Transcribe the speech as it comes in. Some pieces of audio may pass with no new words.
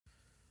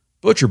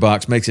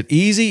ButcherBox makes it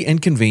easy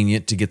and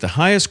convenient to get the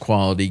highest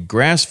quality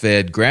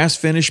grass-fed,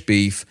 grass-finished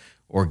beef,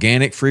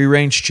 organic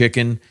free-range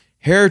chicken,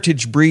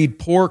 heritage breed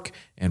pork,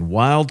 and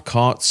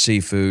wild-caught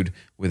seafood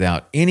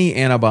without any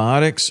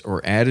antibiotics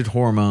or added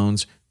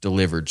hormones,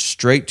 delivered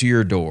straight to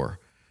your door.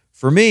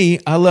 For me,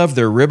 I love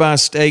their ribeye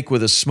steak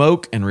with a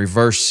smoke and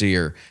reverse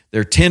sear,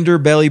 their tender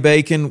belly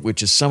bacon,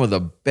 which is some of the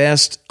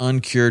best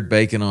uncured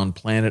bacon on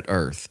planet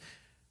Earth.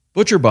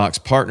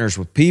 ButcherBox partners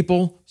with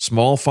people,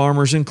 small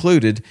farmers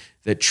included,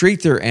 that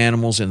treat their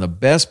animals in the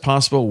best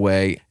possible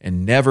way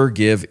and never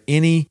give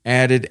any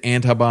added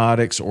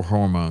antibiotics or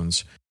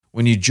hormones.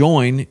 When you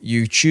join,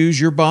 you choose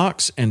your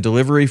box and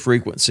delivery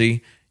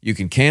frequency. You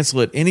can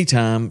cancel at any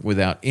time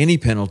without any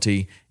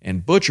penalty,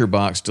 and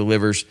ButcherBox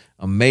delivers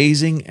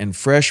amazing and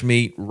fresh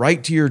meat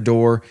right to your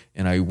door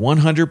in a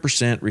 100%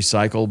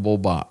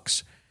 recyclable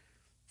box.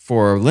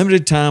 For a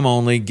limited time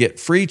only,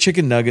 get free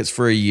chicken nuggets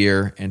for a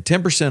year and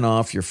 10%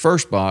 off your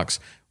first box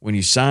when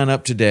you sign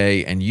up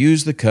today and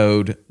use the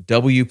code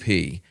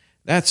WP.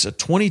 That's a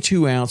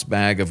 22-ounce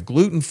bag of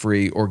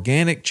gluten-free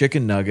organic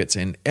chicken nuggets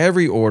in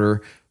every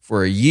order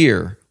for a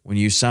year when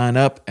you sign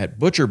up at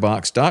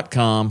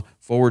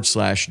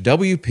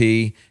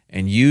butcherbox.com/WP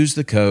and use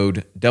the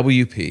code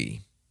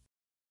WP.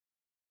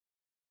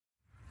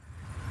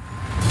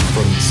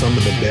 From some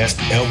of the best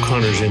elk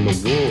hunters in the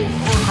world.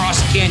 We're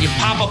across the canyon,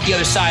 pop up the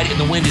other side, and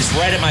the wind is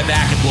right at my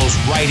back and blows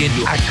right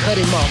into it. I cut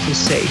him off and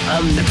say,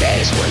 I'm the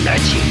baddest one,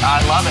 not you.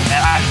 I love it, man.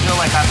 I feel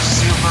like I'm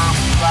super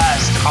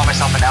blessed to call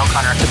myself an elk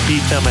hunter. To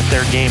beat them at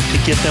their game, to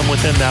get them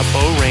within that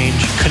bow range,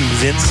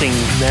 convincing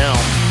them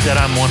that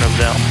I'm one of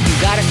them. You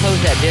got to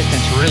close that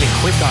distance really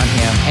quick on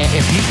him. And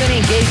if he's going to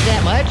engage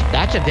that much,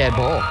 that's a dead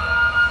bull.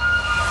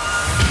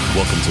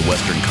 Welcome to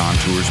Western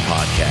Contours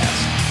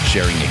Podcast,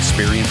 sharing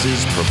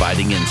experiences,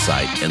 providing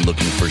insight, and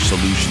looking for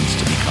solutions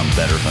to become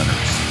better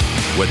hunters.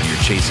 Whether you're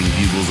chasing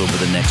bugles over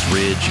the next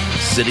ridge,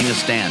 sitting a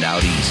stand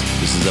out east,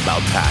 this is about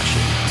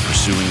passion,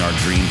 pursuing our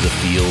dreams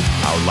afield,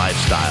 our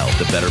lifestyle,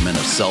 the betterment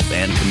of self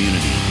and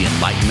community, the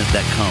enlightenment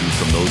that comes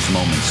from those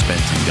moments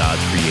spent in God's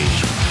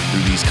creation.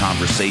 Through these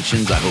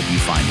conversations, I hope you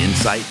find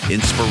insight,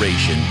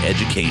 inspiration,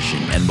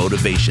 education, and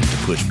motivation to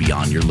push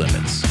beyond your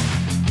limits.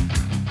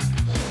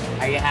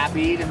 Are you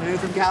happy to move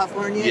from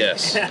California?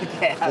 Yes.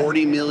 Okay.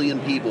 40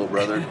 million people,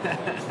 brother.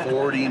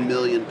 40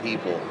 million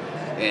people.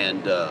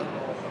 And the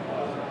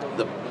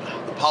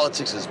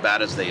politics, as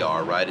bad as they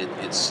are, right?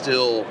 It's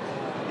still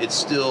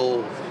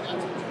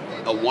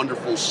a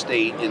wonderful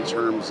state in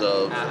terms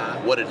of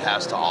what it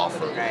has to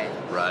offer.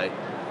 Right?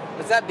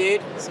 What's up,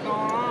 dude? What's going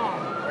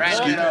on? Right in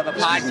the middle of the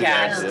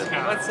podcast.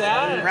 What's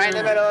that? Right in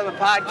the middle of the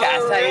podcast.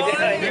 Oh, How you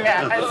really? doing?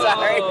 Yeah, I'm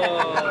sorry.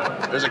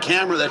 There's a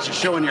camera that you're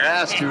showing your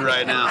ass to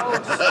right now. Oh,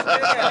 shit.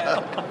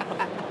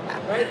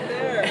 Right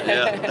there.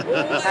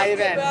 Yeah. How you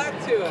been? Back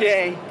to it.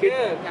 Okay,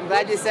 good. I'm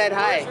glad you said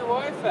Where's hi. your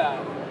wife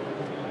at?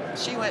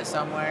 She went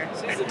somewhere.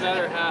 She's a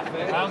better half,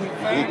 eh? How's your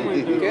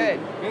family doing?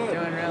 Good.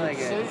 Doing really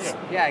good. See ya.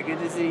 Yeah, good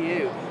to see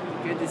you.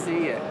 Good to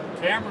see you.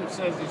 Cameron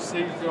says he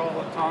sees you all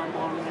the time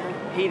on there.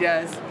 He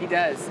does.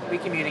 We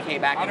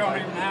communicate back I and don't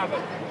forth. even have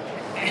it.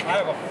 I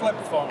have a flip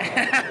phone.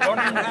 Don't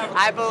even have a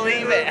I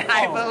believe it. computer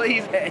I phone.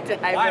 believe it.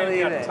 I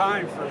believe ain't got it.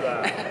 time for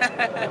that.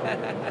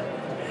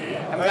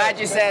 I'm glad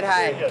you said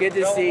hi. Good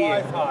to Tell see the you.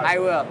 wife hi. I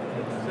will.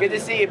 Good to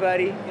see you,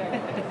 buddy.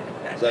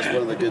 So that's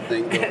one of the good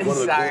things. One of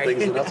the Sorry. cool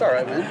things. That's all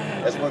right,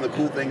 man. That's one of the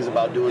cool things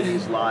about doing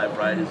these live,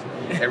 right? Is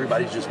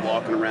everybody's just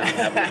walking around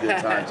having a good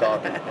time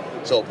talking.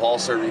 So Paul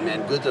Servey,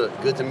 man, good to meet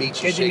you. Good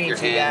to Shake meet your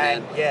you,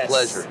 hand, guy. man. Yes.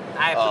 Pleasure.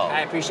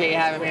 I appreciate you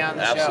having me on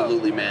the show.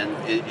 Absolutely, man.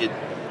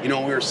 You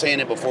know, we were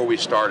saying it before we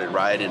started,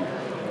 right? And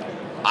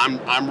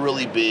I'm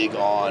really big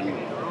on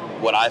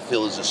what I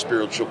feel is a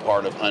spiritual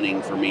part of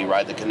hunting for me,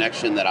 right? The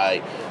connection that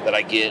I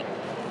get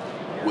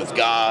with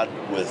God,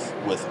 with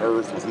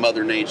Earth, with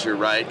Mother Nature,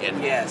 right?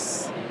 And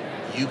yes.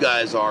 You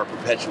guys are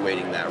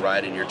perpetuating that,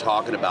 right? And you're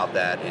talking about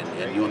that,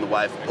 and you and the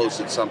wife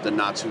posted something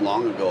not too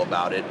long ago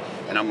about it,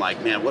 and I'm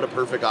like, man, what a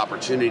perfect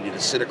opportunity to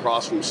sit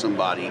across from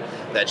somebody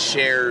that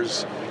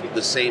shares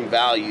the same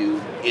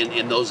value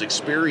in those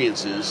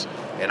experiences.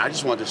 And I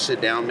just want to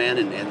sit down, man,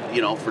 and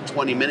you know, for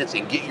 20 minutes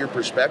and get your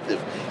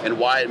perspective and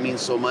why it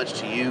means so much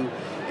to you,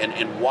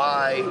 and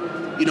why,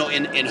 you know,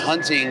 in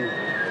hunting,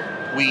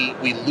 we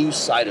lose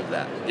sight of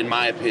that, in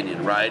my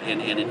opinion, right?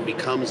 And it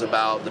becomes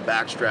about the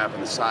backstrap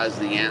and the size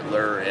of the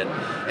antler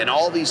and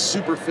all these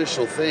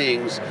superficial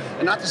things.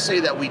 And not to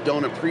say that we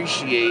don't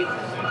appreciate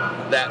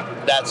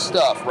that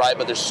stuff, right?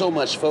 But there's so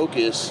much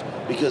focus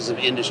because of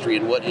industry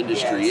and what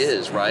industry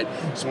is, right?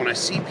 So when I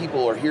see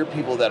people or hear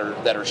people that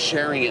are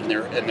sharing it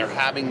and they're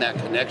having that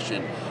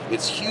connection,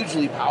 it's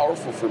hugely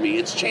powerful for me.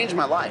 It's changed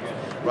my life,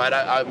 right?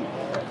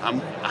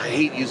 I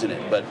hate using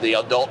it, but the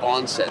adult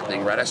onset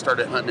thing, right? I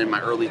started hunting in my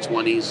early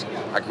 20s.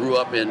 I grew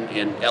up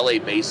in LA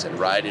Basin,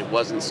 right? It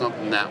wasn't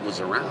something that was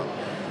around.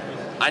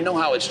 I know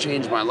how it's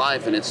changed my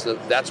life, and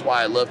that's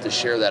why I love to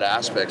share that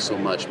aspect so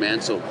much,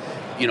 man. So,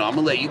 you know, I'm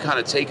gonna let you kind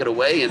of take it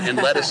away and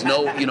let us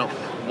know, you know,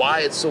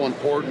 why it's so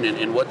important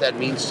and what that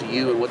means to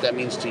you and what that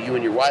means to you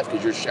and your wife,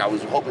 because I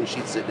was hoping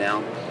she'd sit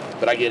down.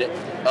 but I get it.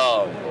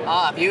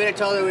 If you would have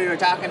told her we were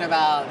talking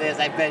about this,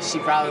 I bet she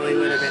probably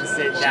would have been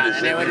sitting down,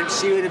 and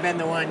she would have been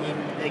the one.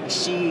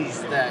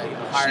 She's the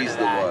part She's of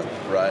the that. one,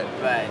 right?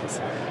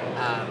 But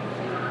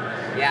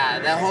yeah,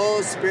 the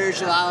whole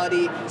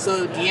spirituality.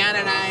 So Deanna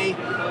and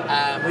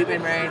I, we've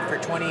been married for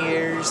 20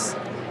 years,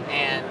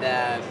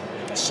 and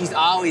she's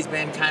always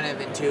been kind of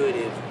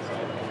intuitive,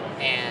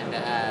 and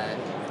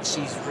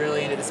she's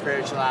really into the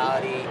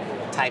spirituality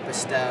type of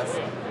stuff.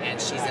 And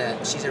she's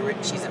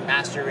a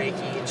master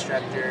Reiki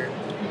instructor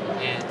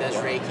and does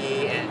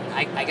Reiki, and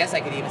I guess I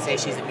could even say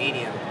she's a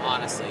medium,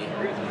 honestly.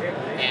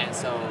 And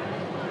so,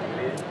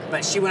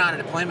 but she went on a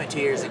deployment 2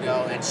 years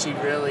ago, and she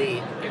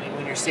really, I mean,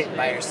 when you're sitting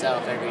by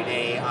yourself every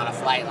day on a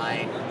flight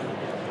line,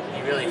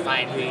 you really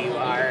find who you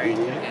are, and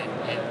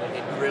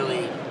it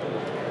really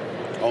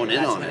Own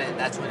in on it.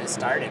 That's when it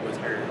started with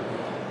her.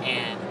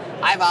 And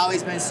I've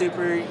always been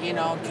super,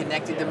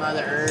 connected to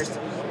Mother Earth.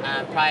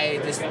 Probably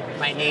just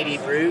my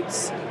native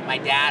roots. My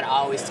dad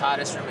always taught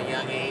us from a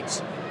young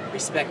age,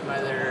 respect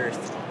Mother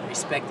Earth,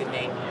 respect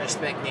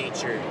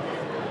nature.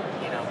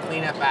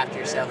 Clean up after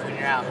yourself when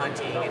you're out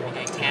hunting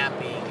and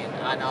camping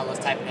and all those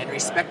and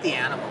respect the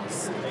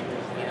animals.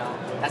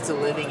 That's a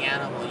living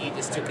animal. You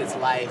just took its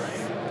life.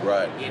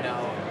 Right.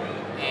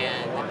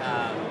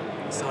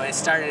 And so it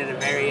started at a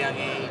very young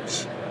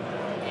age,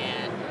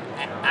 and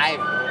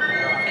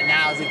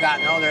now as we've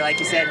gotten older, like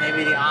you said,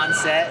 maybe the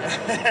onset,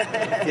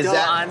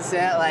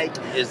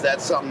 Is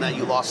that something that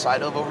you lost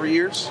sight of over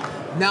years?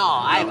 No,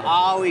 I've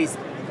always,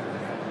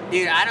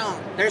 dude.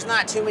 There's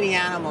not too many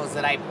animals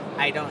that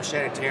I don't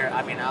shed a tear.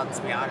 I mean, I'll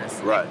just be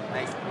honest. Right.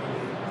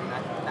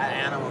 That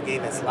animal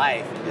gave its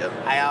life. Yep.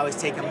 I always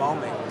take a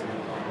moment,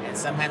 and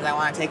sometimes I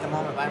want to take a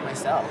moment by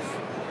myself,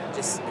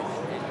 just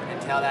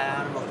and tell that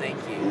animal thank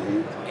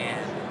you,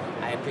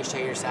 and I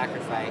appreciate your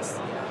sacrifice.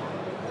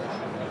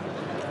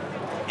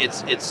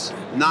 It's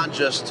not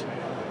just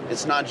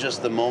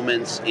the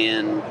moments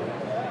in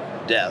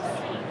death,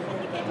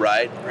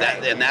 right?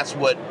 And that's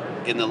what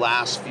in the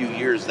last few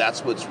years,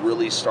 that's what's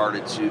really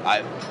started to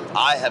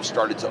I have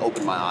started to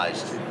open my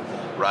eyes to,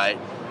 right?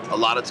 A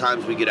lot of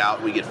times we get out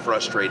and we get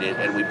frustrated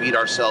and we beat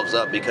ourselves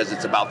up because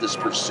it's about this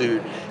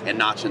pursuit and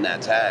notching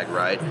that tag,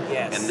 right?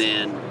 Yes. And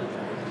then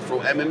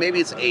maybe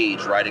it's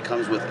age, right? It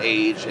comes with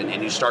age,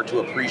 and you start to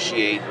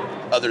appreciate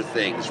other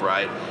things,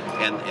 right?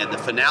 And the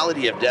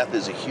finality of death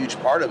is a huge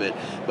part of it.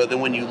 But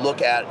then when you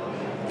look at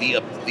the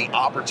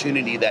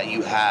opportunity that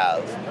you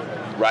have,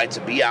 right,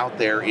 to be out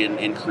there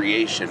in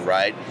creation,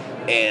 right,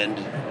 and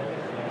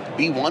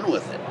be one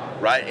with it,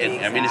 right? And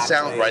exactly. I mean, it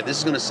sounds right. This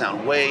is going to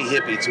sound way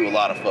hippie to a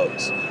lot of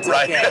folks, it's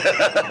right?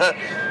 Okay.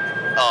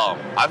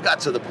 I've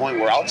got to the point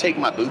where I'll take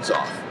my boots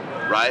off,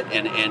 right,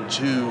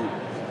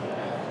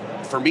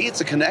 for me,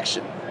 it's a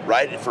connection.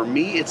 Right? For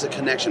me, it's a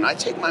connection. I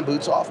take my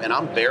boots off and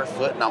I'm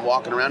barefoot and I'm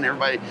walking around. And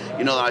everybody,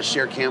 that I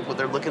share camp with,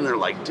 they're looking, they're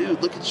like,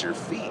 dude, look at your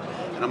feet.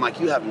 And I'm like,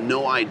 you have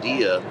no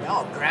idea.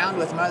 No, ground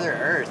with Mother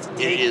Earth.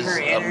 Take it is her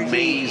energy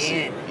amazing.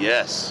 in.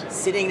 Yes.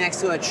 Sitting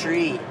next to a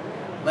tree,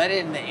 let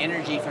the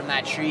energy from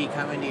that tree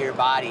come into your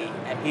body.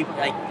 And people,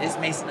 like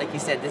you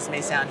said, this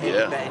may sound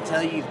hippie, but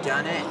until you've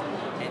done it,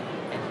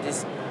 and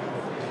just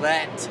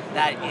let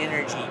that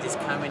energy just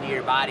come into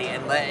your body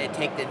and let it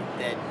take the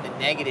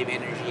negative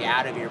energy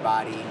out of your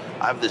body.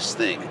 I have this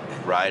thing,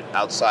 right,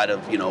 outside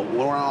of, when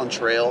we're on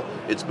trail,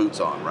 it's boots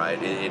on, right,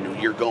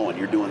 and you're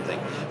doing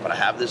things. But I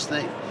have this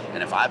thing,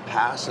 and if I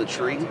pass a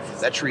tree,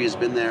 that tree has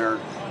been there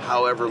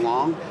however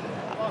long,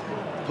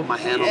 I put my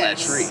hand on that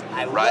tree.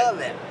 I right? love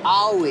it,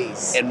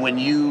 always. And when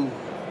you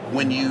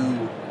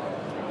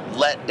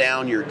let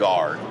down your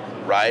guard,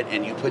 right,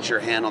 and you put your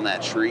hand on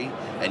that tree,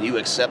 and you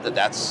accept that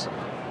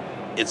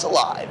it's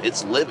alive,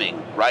 it's living,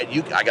 right?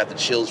 I got the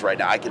chills right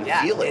now. I can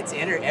feel it. It's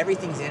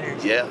everything's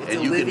energy. Yeah, it's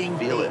and you can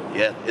feel it.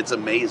 Yeah, it's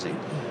amazing.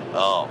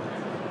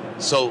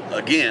 So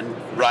again,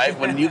 right,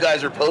 when you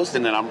guys are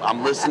posting and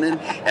I'm listening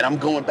and I'm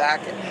going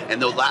back,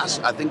 and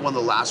I think one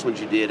of the last ones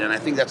you did, and I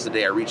think that's the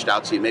day I reached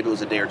out to you. Maybe it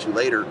was a day or two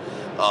later,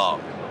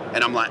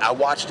 and I'm like, I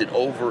watched it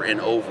over and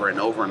over and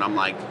over, and I'm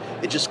like,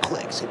 it just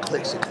clicks,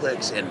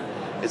 and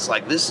it's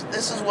like this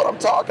is what I'm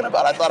talking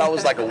about. I thought I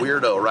was like a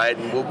weirdo, right?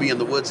 And we'll be in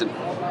the woods, and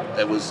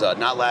it was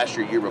not last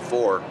year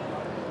before,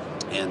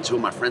 and two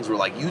of my friends were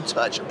like, you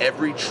touch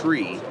every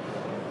tree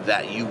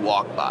that you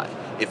walk by.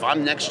 If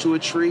I'm next to a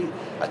tree,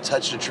 I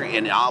touch the tree,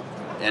 and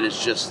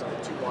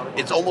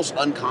it's almost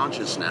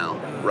unconscious now,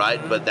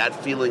 right? But that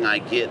feeling I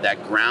get,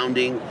 that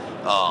grounding,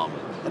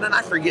 and then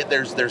I forget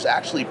there's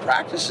actually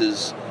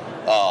practices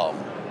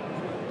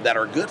that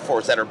are good for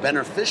us, that are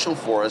beneficial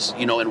for us,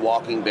 in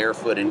walking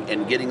barefoot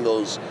and getting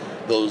those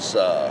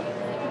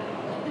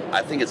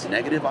I think it's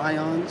negative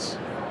ions.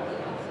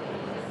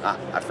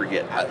 I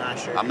forget. I'm not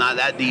sure. I'm not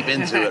that deep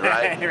into it,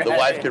 right? Right. The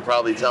wife could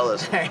probably tell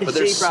us. But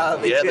there's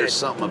could.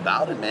 something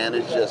about it, man.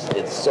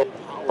 It's so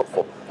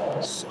powerful.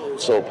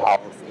 So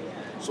powerful.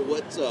 So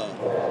what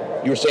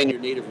you were saying your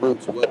native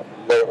roots,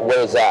 where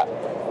is that?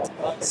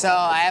 So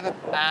I have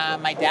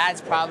my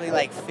dad's probably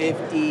like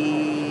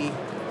 56%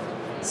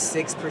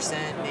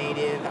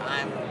 native.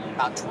 I'm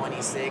about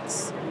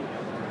 26.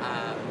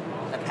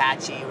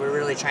 Apache. We're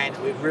really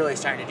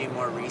starting to do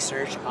more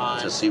research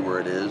on to see where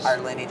it is. Our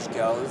lineage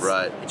goes.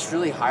 Right. It's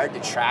really hard to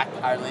track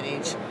our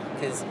lineage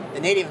because the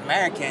Native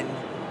American,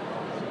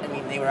 I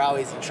mean, they were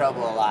always in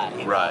trouble a lot,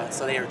 you know? Right.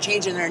 So they were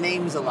changing their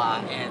names a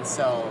lot, and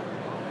so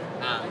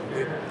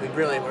we're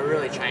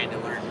really trying to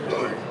learn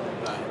more.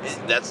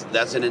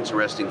 That's an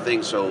interesting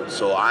thing. So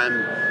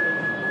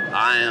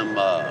I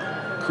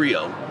am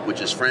Creole,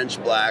 which is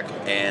French, Black,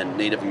 and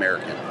Native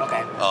American.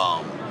 Okay.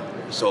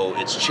 So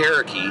it's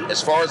Cherokee.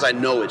 As far as I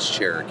know, it's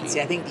Cherokee. See,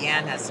 I think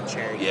Deanne has some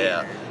Cherokee.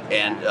 Yeah,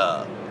 and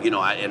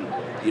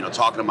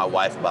talking to my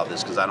wife about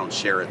this because I don't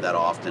share it that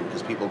often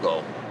because people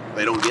go,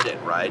 they don't get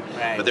it, right?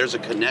 But there's a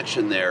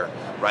connection there,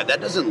 right?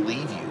 That doesn't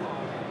leave you,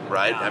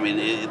 right? No. I mean,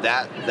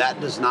 that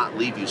does not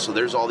leave you. So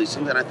there's all these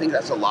things, and I think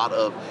that's a lot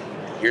of.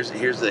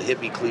 Here's the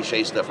hippie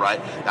cliche stuff, right?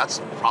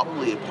 That's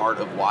probably a part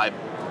of why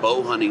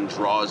bow hunting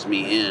draws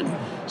me in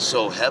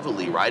so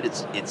heavily, right?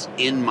 It's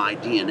in my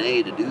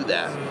DNA to do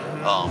that.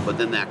 But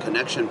then that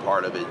connection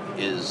part of it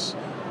is,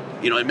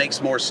 it makes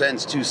more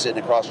sense too,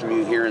 sitting across from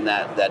you, hearing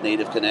that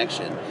native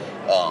connection,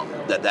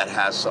 that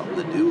has something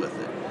to do with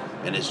it.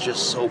 And it's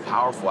just so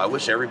powerful. I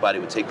wish everybody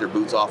would take their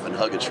boots off and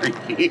hug a tree.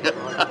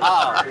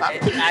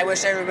 I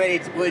wish everybody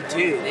would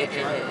too.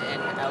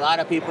 And a lot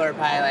of people are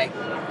probably like,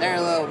 they're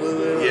a little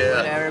woo-woo,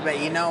 whatever, but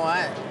you know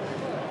what?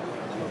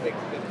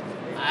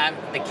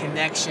 The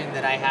connection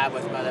that I have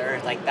with Mother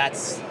Earth, I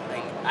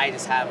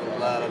just have a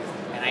love,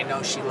 and I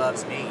know she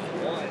loves me.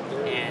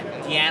 And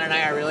Deanna and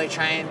I are really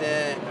trying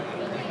to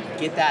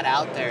get that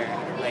out there,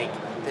 like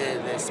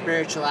the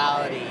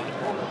spirituality,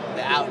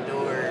 the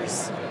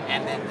outdoors,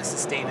 and then the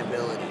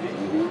sustainability.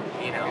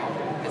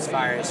 As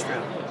far as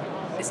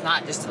it's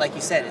not just, like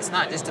you said, it's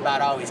not just about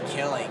always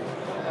killing.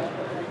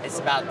 It's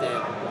about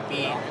the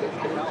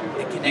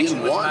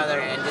connection with Mother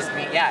and just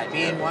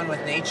being one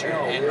with nature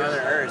and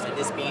Mother Earth and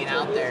just being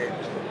out there.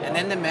 And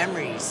then the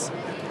memories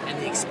and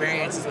the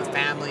experiences with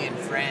family and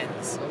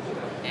friends,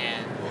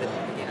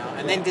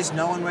 and then just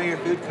knowing where your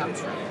food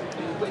comes from.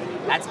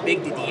 That's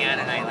big to Deanna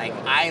and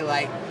I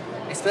like,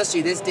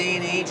 especially this day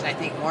and age, and I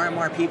think more and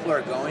more people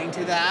are going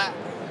to that.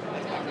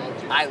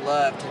 I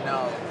love to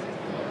know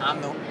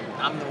I'm the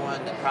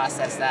one that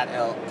processed that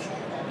elk.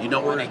 You know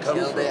where when it I comes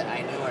killed from. it,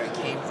 I knew where it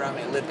came from.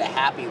 It lived a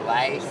happy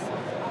life,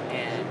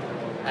 and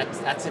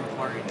that's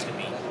important to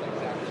me.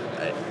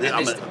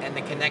 And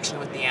the connection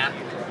with the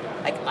animal.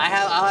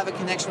 I'll have a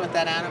connection with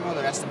that animal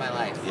the rest of my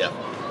life. Yeah.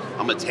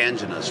 I'm a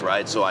tangentist,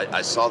 right? So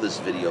I saw this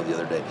video the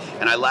other day,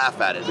 and I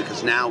laugh at it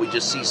because now we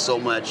just see so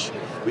much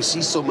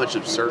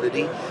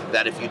absurdity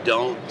that if you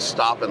don't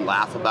stop and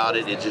laugh about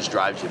it, it just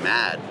drives you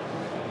mad.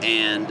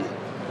 And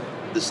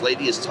this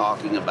lady is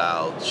talking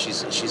about,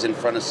 she's in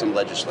front of some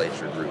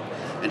legislature group,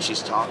 and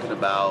she's talking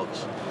about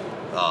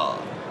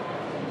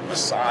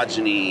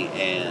misogyny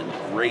and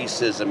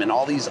racism and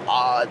all these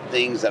odd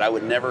things that I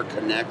would never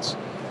connect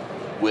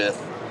with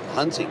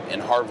hunting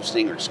and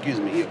harvesting, or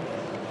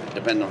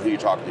depending on who you're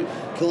talking to,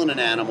 killing an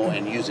animal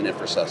and using it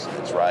for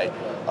sustenance, right?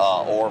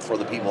 Or for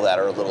the people that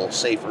are a little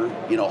safer,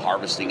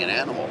 harvesting an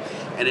animal.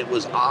 And it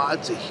was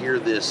odd to hear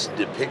this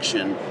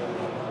depiction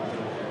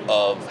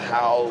of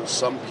how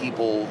some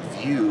people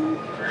view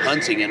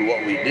hunting and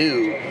what we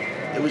do.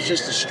 It was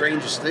just the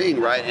strangest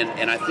thing, right?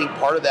 And I think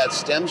part of that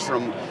stems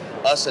from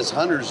us as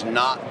hunters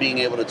not being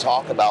able to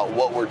talk about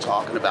what we're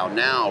talking about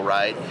now,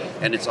 right?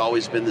 And it's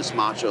always been this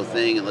macho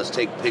thing, and let's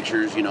take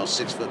pictures,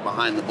 6 foot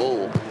behind the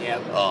bull.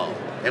 Yep.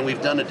 And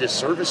we've done a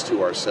disservice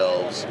to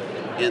ourselves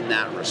in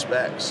that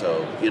respect.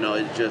 So,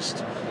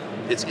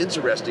 it's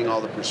interesting,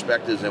 all the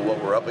perspectives and what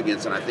we're up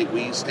against, and I think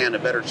we stand a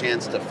better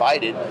chance to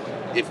fight it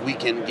if we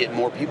can get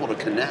more people to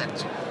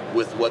connect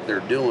with what they're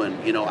doing,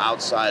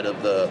 outside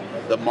of the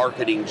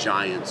marketing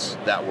giants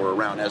that were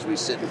around as we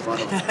sit in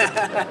front of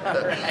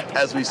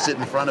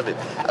it.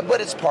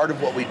 But it's part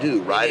of what we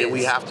do, right? And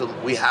we have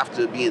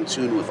to be in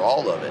tune with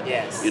all of it.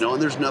 Yes.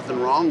 And there's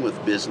nothing wrong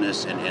with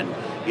business and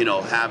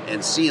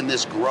seeing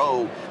this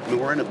grow. I mean,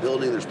 we're in a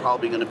building, there's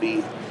probably going to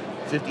be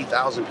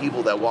 50,000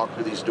 people that walk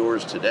through these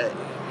doors today.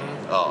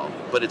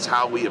 But it's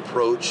how we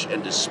approach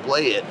and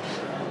display it,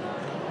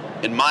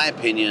 in my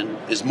opinion,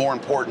 is more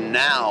important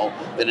now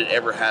than it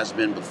ever has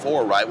been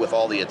before, right? With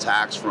all the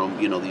attacks from,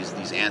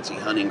 these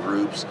anti-hunting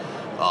groups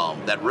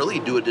that really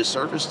do a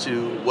disservice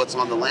to what's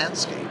on the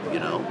landscape,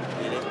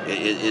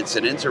 It's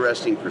an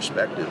interesting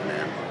perspective,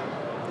 man.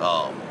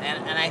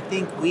 And I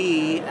think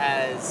we,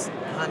 as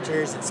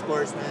hunters and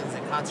sportsmen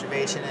and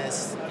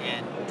conservationists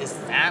and just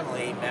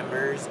family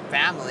members,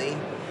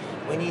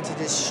 we need to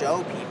just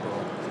show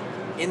people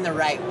in the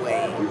right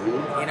way.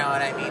 Mm-hmm. You know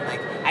what I mean?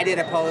 Like, I did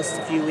a post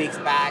a few weeks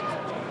back,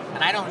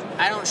 and I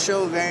don't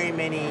show very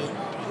many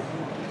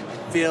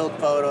field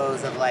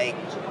photos of like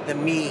the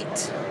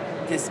meat,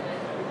 because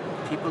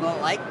people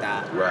don't like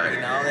that. Right.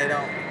 They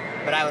don't.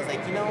 But I was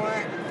like, you know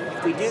what?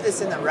 If we do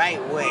this in the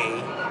right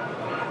way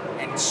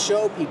and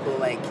show people,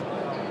 like,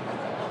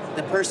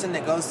 the person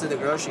that goes to the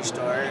grocery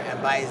store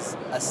and buys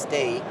a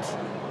steak,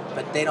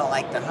 but they don't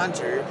like the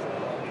hunter,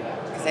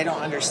 they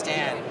don't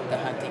understand the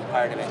hunting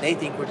part of it. They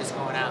think we're just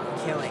going out and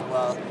killing.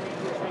 Well,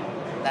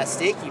 that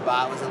steak you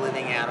bought was a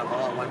living animal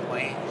at one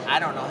point. I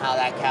don't know how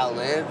that cow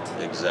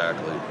lived.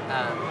 Exactly.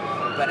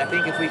 But I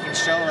think if we can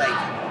show,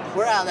 like,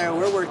 we're out there,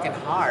 we're working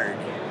hard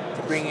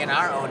to bring in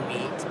our own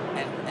meat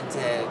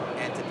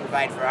and to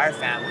provide for our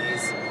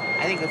families.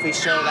 I think if we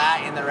show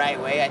that in the right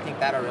way, I think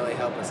that'll really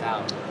help us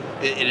out.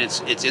 And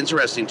it's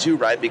interesting too,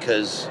 right?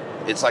 Because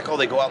it's like, oh,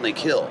 they go out and they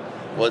kill.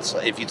 Well, it's,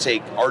 if you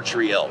take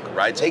archery elk,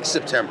 right? Take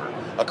September.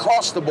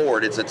 Across the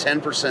board, it's a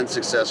 10%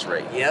 success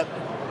rate. Yep.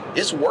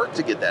 It's work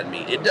to get that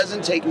meat. It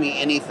doesn't take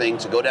me anything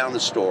to go down the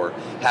store,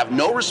 have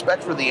no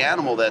respect for the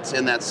animal that's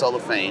in that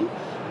cellophane,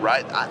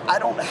 right? I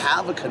don't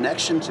have a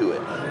connection to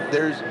it.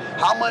 There's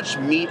how much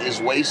meat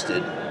is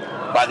wasted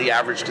by the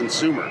average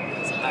consumer?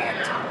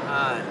 A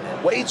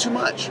ton. Way too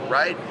much,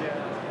 right?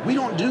 We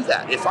don't do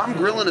that. If I'm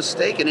grilling a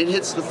steak and it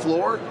hits the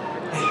floor,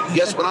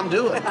 guess what I'm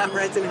doing? I'm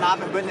rinsing it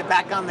off and putting it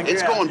back on the grill.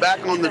 It's going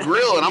back on the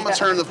grill, and I'm going to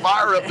turn the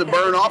fire up to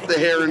burn off the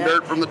hair and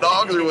dirt from the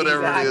dogs or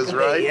whatever it is,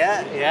 right?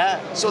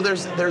 Yeah. So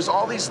there's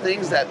all these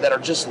things that are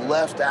just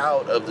left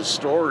out of the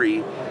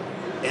story,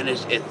 and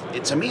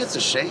it to me, it's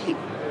a shame.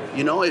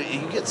 You know,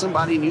 you get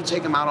somebody and you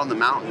take them out on the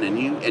mountain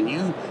and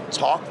you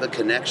talk the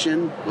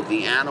connection with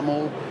the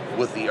animal,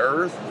 with the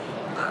earth.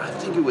 I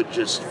think it would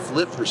just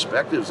flip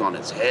perspectives on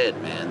its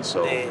head, man.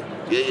 So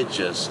it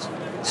just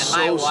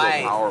so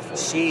powerful.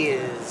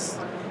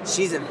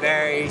 She's a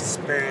very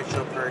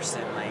spiritual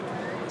person. Like,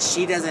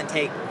 she doesn't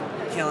take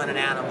killing an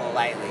animal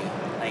lightly.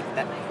 Like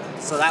that.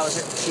 So that was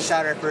her. She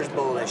shot her first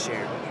bull this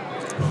year,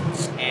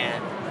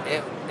 and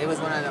it was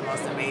one of the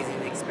most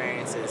amazing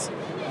experiences.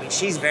 I mean,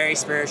 she's very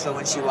spiritual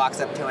when she walks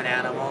up to an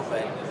animal,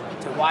 but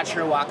to watch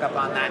her walk up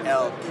on that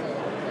elk,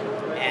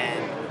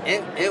 and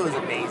it was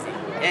amazing.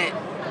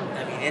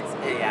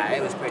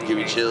 It was pretty. Give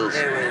me chills.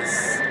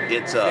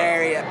 It's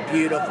a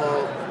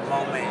beautiful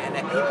moment, and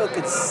if people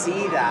could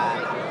see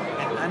that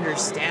and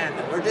understand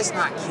that we're just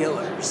not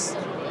killers.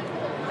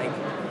 Like,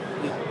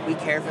 we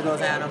care for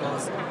those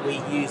animals. We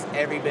use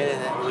every bit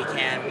of it we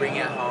can, bring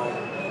it home,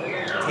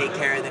 take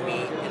care of the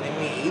meat, and then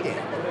we eat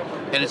it.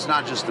 And it's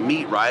not just the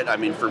meat, right? I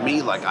mean, for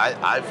me, like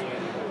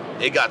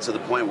it got to the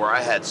point where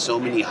I had so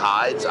many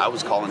hides. I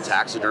was calling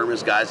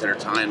taxidermist guys that are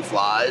tying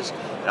flies,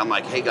 and I'm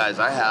like, hey guys,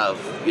 I have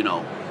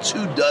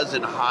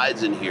 24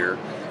 hides in here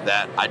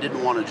that I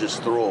didn't want to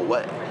just throw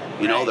away.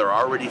 They're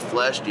already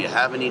flesh. Do you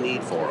have any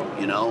need for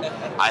them?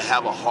 I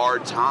have a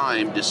hard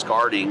time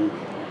discarding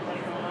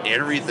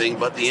everything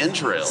but the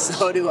entrails.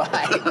 So do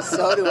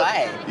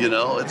I.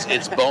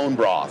 It's bone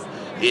broth.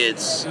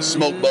 It's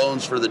smoked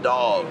bones for the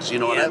dogs. You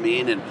know what I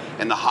mean?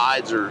 And the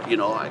hides are,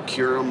 I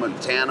cure them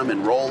and tan them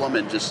and roll them,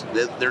 and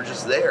they're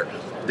just there.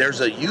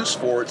 There's a use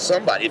for it.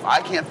 Somebody, if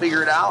I can't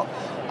figure it out,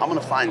 I'm going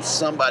to find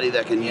somebody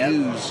that can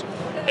use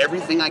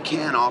everything I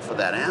can off of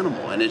that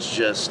animal. And it's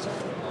just,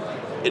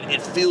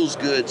 it feels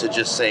good to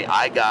just say,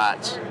 I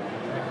got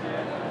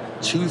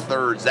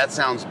 2/3. That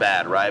sounds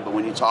bad, right? But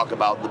when you talk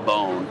about the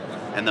bone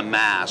and the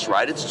mass,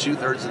 right, it's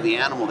 2/3 of the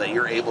animal that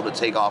you're able to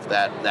take off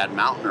that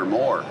mountain or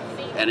more.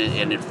 And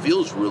it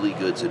feels really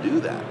good to do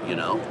that,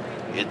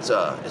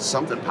 It's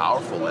something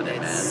powerful in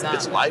it, man.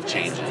 It's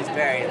life-changing.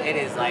 It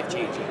is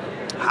life-changing.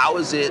 How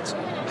has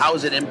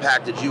it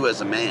impacted you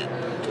as a man,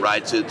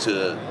 right?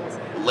 To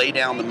lay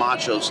down the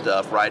macho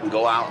stuff, right, and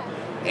go out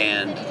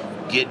and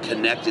get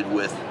connected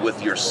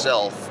with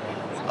yourself,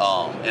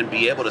 and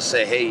be able to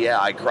say, hey, yeah,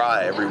 I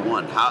cry every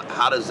one.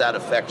 How does that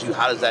affect you?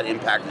 How does that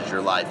impact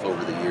your life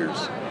over the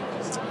years?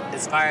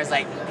 As far as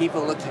like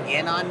people looking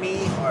in on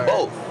me, or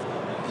both,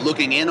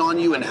 looking in on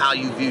you and how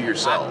you view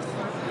yourself.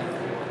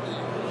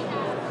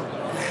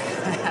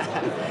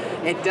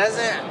 It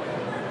doesn't.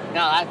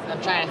 No,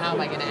 I'm trying. How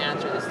am I going to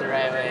answer this the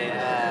right way?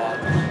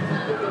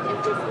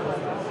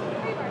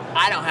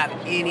 I don't have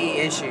any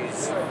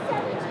issues,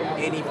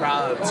 any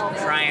problems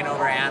crying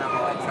over an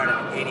animal in front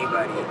of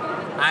anybody.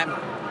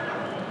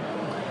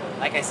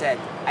 Like I said,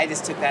 I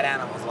just took that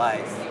animal's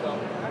life.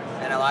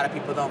 And a lot of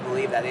people don't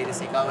believe that. They just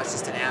think, oh, it's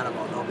just an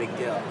animal, no big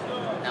deal.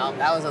 No,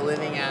 that was a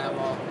living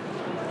animal.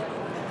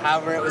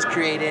 However it was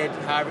created,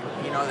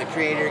 the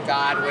creator,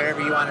 God,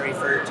 wherever you want to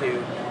refer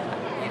to,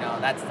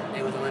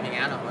 it was a living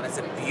animal, and it's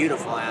a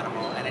beautiful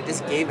animal, and it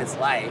just gave its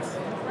life.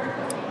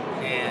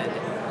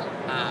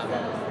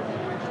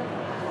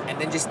 And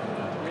then just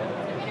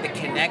the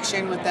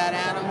connection with that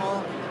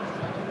animal,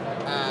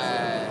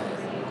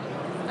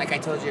 like I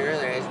told you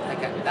earlier,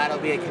 that'll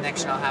be a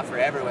connection I'll have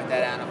forever with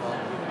that animal.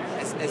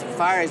 As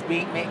far as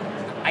being,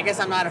 I guess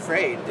I'm not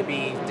afraid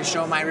to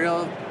show my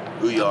real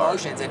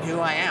emotions and who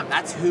I am.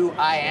 That's who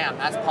I am.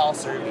 That's Paul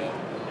Servey.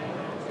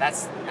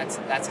 That's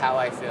how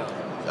I feel.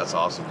 That's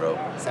awesome, bro.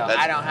 So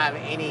I don't have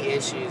any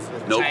issues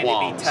with trying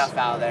qualms. To be tough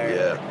out there.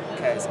 Yeah.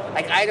 Because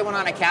I went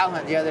on a cow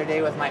hunt the other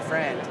day with my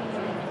friend,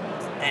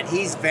 and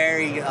he's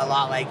a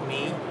lot like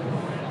me,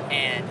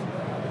 and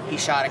he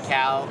shot a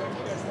cow.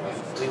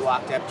 We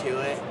walked up to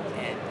it,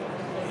 and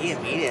he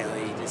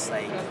immediately just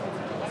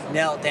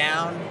knelt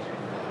down,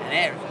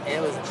 and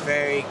it was a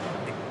very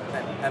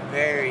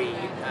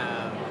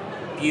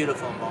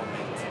beautiful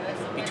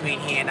moment between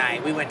he and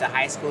I. We went to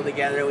high school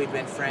together. We've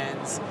been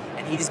friends,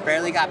 and he just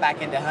barely got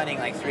back into hunting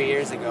like 3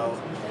 years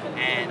ago,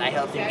 and I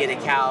helped him get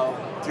a cow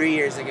 3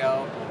 years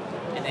ago,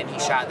 and then he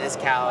shot this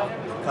cow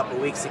a couple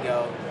weeks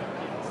ago,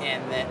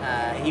 and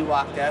then he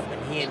walked up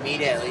and he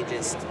immediately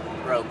just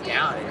broke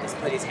down and just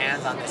put his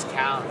hands on this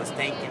cow and was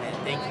thanking it.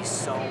 Thank you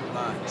so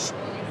much.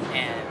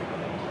 And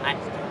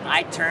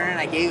I turned,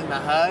 I gave him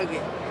a hug,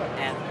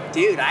 and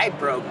dude, I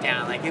broke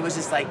down. Like, it was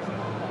just like,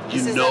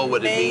 this is know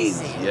what it means.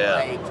 amazing. Yeah.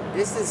 Like,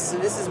 this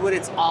is what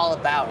it's all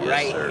about, Yes,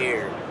 right sir.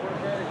 here.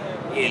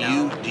 You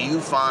know? Do you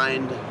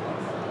find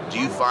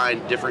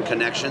different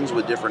connections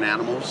with different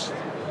animals?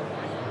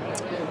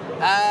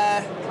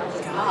 God,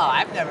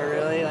 I've never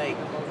really like.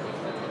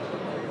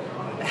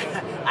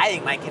 I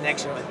think my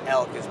connection with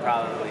elk is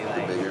probably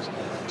like.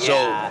 So,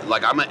 Yeah.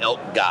 like, I'm an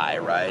elk guy,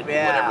 right?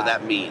 Yeah. Whatever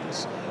that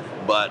means.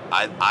 But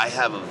I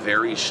have a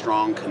very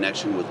strong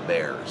connection with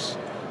bears.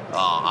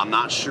 I'm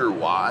not sure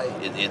why.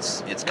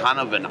 It's kind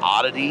of an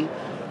oddity.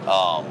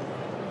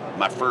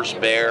 My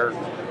first bear,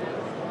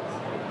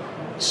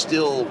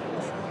 still,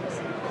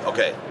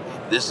 okay,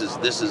 this is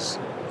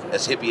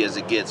as hippie as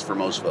it gets for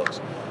most folks.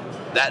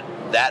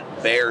 That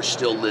bear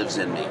still lives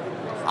in me.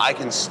 I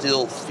can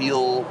still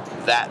feel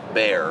that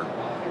bear.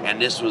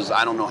 And this was,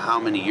 I don't know how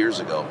many years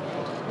ago.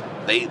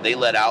 They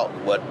let out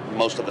what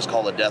most of us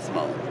call a death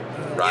moan,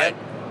 right?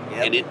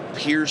 Yep. And it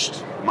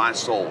pierced my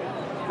soul,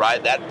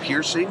 right? That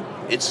piercing,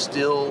 it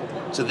still,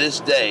 to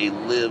this day,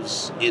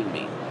 lives in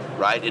me,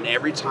 right? And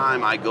every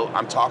time I go,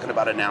 I'm talking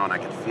about it now and I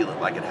can feel it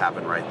like it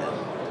happened right then.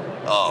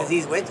 Because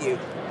he's with you.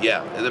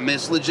 Yeah, I mean,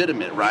 it's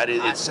legitimate, right?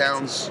 It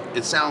sounds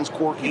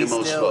quirky to He's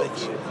most still with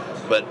folks, you.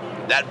 but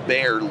that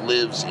bear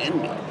lives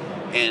in me.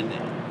 And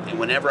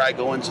whenever I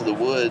go into the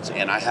woods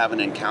and I have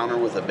an encounter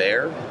with a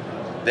bear,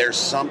 there's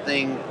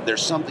something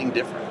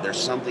different. There's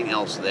something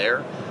else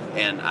there,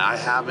 and I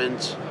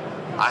haven't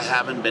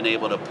been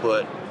able to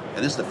put. And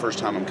this is the first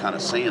time I'm kind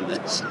of saying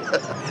this,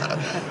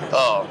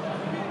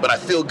 but I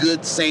feel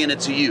good saying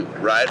it to you,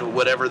 right?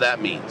 Whatever that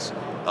means.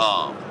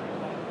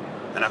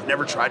 And I've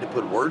never tried to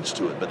put words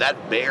to it, but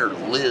that bear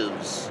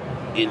lives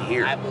in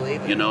here. I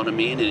believe it. You know what I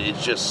mean?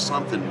 It's just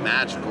something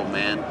magical,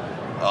 man.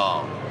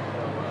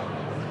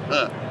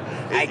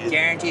 I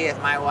guarantee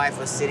if my wife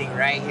was sitting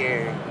right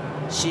here,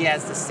 she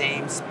has the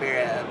same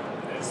spirit.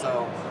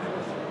 So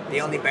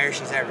the only bear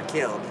she's ever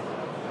killed.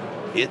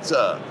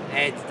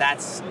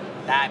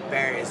 That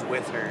bear is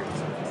with her.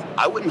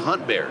 I wouldn't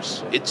hunt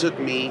bears. It took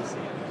me.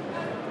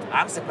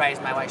 I'm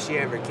surprised my wife, she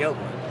ever killed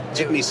one. It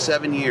took me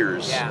 7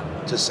 years Yeah.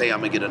 to say I'm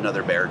gonna get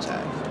another bear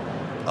tag.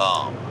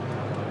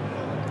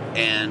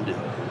 And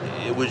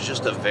it was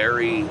just a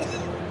very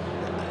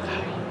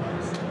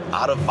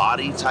out of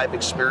body type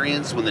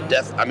experience when the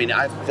death, I mean,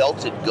 I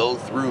felt it go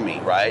through me,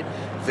 right?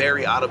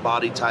 Very out of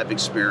body type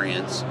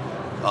experience.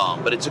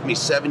 But it took me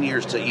 7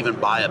 years to even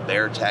buy a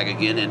bear tag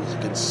again and to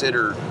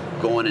consider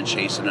going and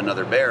chasing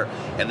another bear.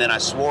 And then I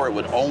swore it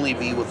would only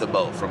be with a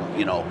bow from,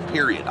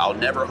 period. I'll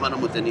never hunt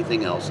them with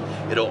anything else.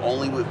 It'll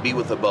only be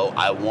with a bow.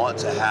 I want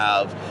to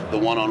have the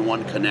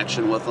one-on-one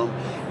connection with them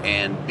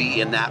and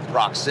be in that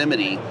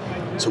proximity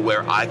to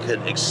where I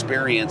could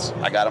experience,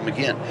 I got him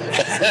again.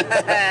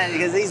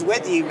 Because he's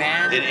with you,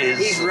 man. It is.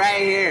 He's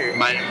right here.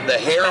 The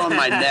hair on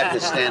my neck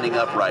is standing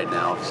up right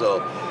now.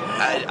 So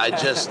I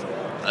just,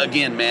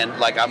 again, man,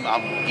 like I'm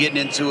getting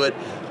into it,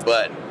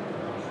 but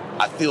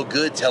I feel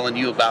good telling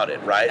you about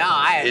it, right? No,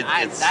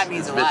 that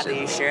means a lot that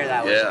you share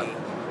that with me.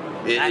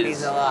 That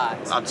means a lot.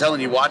 I'm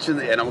telling you,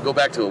 and I'm gonna go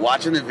back to it.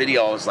 Watching the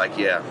video, I was like,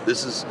 yeah,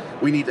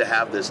 we need to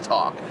have this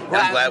talk. And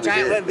I'm glad we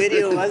did. What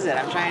video was it?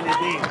 I'm trying to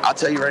think. I'll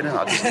tell you right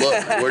now. Just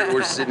look.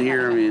 We're sitting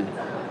here. I mean,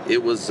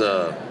 it was.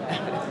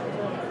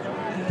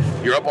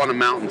 You're up on a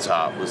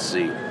mountaintop. Let's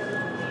see.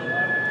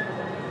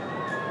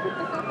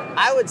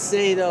 I would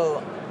say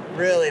though,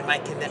 really, my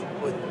connect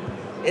with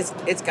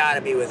it's got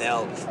to be with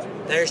elk.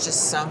 There's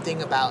just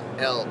something about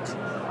elk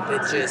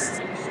that just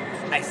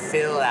I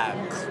feel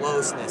that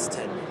closeness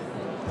to.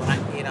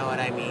 You know what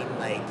I mean?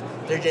 Like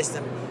they're just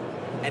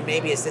and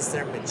maybe it's just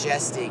their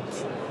majestic.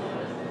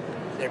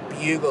 Their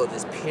bugle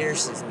just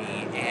pierces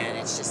me, and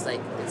it's just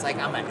like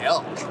I'm an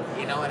elk.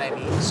 You know what I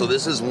mean? So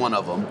this is one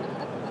of them.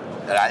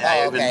 And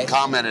I even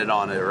commented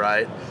on it,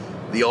 right?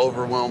 The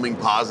overwhelming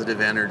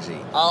positive energy.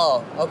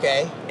 Oh,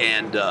 okay.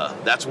 And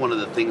that's one of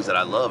the things that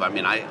I love. I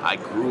mean, I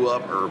grew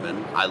up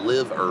urban. I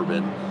live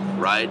urban,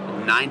 right?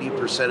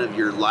 90% of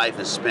your life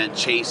is spent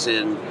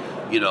chasing,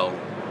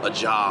 a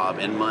job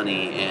and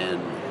money and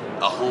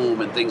a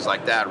home and things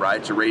like that,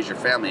 right? To raise your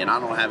family. And I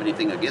don't have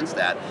anything against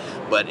that.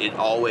 But it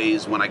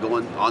always, when I go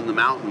on the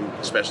mountain,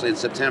 especially in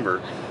September,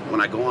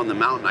 when I go on the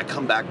mountain, I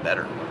come back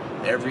better.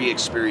 Every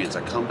experience,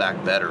 I come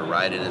back better,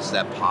 right? And it's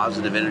that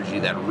positive energy,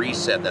 that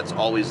reset that's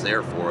always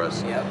there for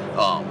us. Yep.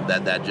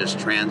 That just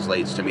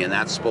translates to me. And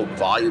that spoke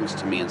volumes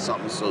to me in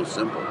something so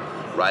simple,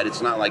 right?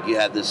 It's not like you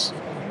had this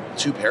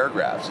 2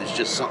 paragraphs. It's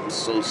just something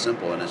so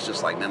simple. And it's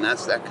just like, man,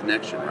 that's that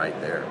connection right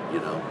there,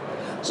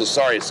 So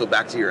sorry, so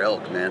back to your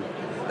elk, man.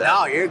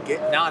 No, you're good.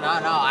 No.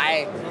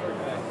 I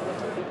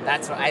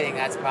think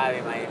that's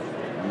probably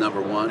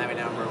Number one.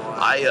 Number one.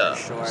 I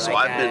for sure. so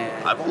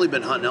I've only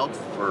been hunting elk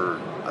for,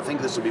 I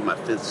think this will be my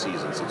 5th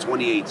season. So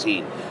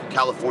 2018,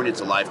 California,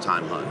 it's a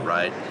lifetime hunt,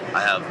 right?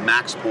 I have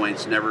max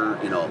points. Never,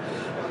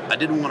 I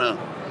didn't want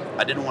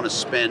to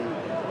spend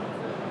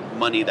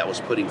money that was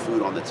putting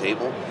food on the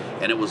table,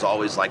 and it was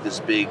always like this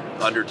big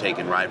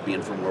undertaking, right?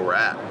 Being from where we're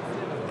at.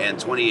 And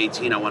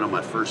 2018, I went on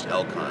my first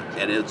elk hunt,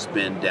 and it's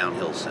been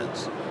downhill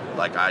since.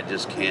 Like I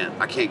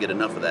can't get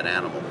enough of that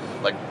animal.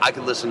 Like I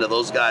could listen to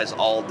those guys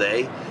all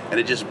day, and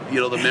it just,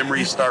 the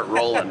memories start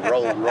rolling.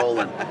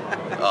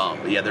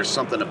 Yeah, there's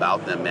something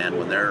about them, man.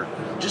 When they're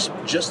just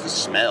the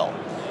smell,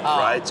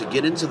 right? To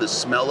get into the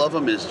smell of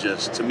them is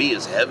just, to me,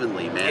 is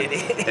heavenly, man.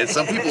 And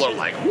some people are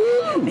like,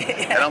 woo,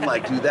 and I'm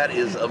like, dude, that's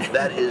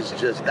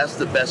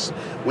the best.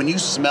 When you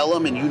smell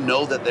them and you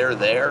know that they're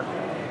there,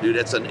 dude,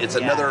 there's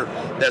another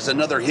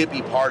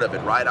hippie part of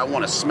it, right? I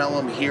want to smell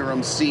them, hear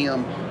them, see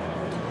them.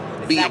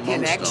 Be that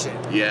amongst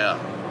connection. them. Yeah.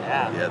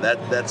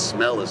 That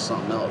smell is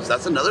something else.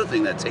 That's another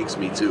thing that takes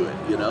me to it.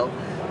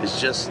 It's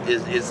just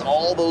is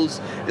all those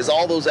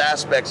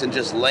aspects and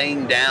just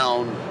laying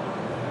down.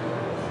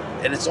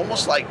 And it's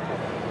almost like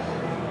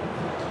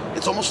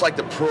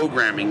the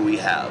programming we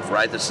have,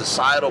 right? The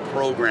societal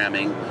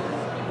programming,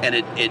 and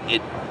it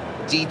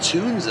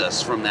detunes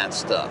us from that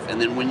stuff.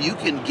 And then when you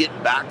can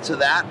get back to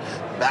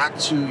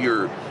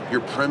your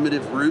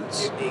primitive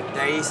roots.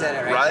 There, you said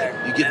it right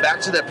there. You get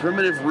back to that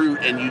primitive root,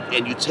 and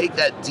you take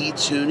that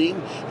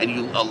detuning, and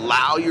you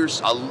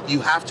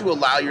have to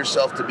allow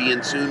yourself to be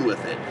in tune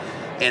with it.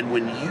 And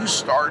when you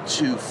start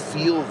to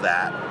feel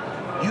that,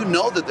 you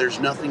know that there's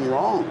nothing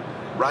wrong,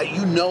 right?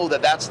 You know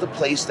that that's the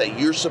place that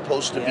you're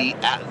supposed to be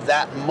at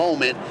that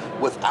moment,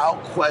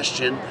 without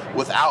question,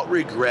 without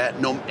regret,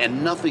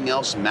 and nothing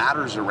else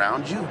matters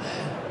around you.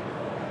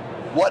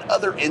 What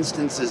other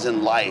instances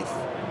in life,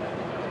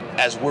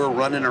 as we're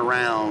running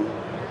around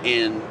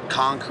in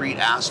concrete,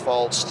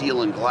 asphalt,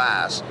 steel, and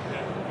glass,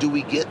 do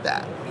we get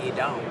that? You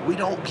don't. We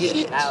don't get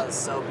it. That was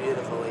so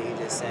beautiful what you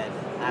just said.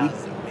 That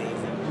was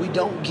amazing. We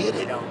don't get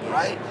it,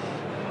 right?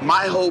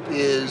 My hope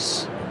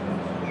is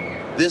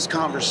this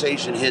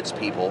conversation hits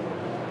people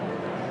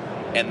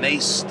and they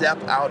step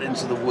out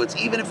into the woods,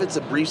 even if it's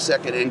a brief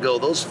second, and go,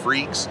 those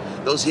freaks,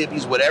 those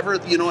hippies, whatever,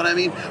 you know what I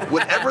mean?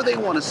 Whatever they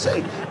want to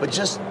say. But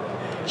just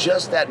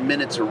that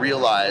minute to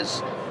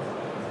realize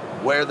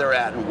where they're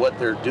at and what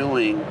they're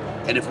doing.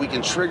 And if we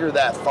can trigger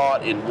that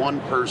thought in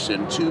one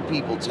person, 2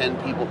 people, 10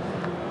 people,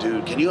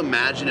 dude, can you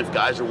imagine if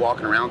guys are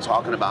walking around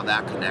talking about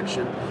that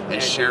connection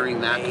and sharing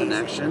that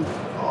connection?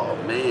 Oh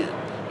man,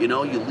 you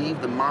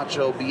leave the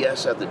macho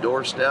BS at the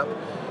doorstep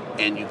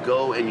and you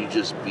go and you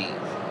just be,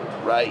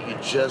 right? You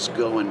just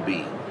go and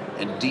be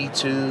and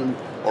detune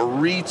or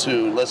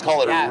retune. Let's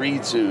call it a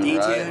retune,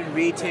 right?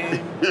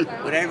 Retune,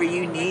 whatever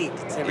you need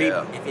to if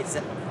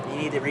you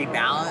need to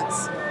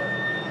rebalance.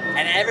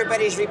 And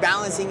everybody's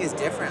rebalancing is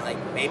different. Like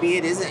maybe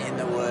it isn't in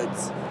the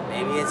woods.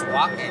 Maybe it's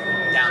walking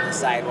down the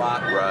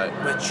sidewalk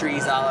with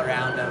trees all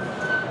around them.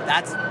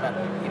 That's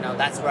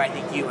where I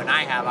think you and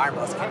I have our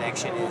most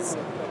connection, is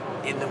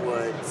in the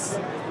woods.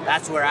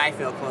 That's where I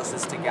feel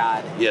closest to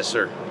God. Yes,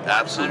 sir.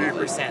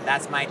 Absolutely. 100%.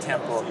 That's my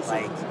temple.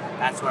 Like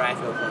that's where I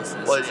feel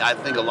closest. Well, I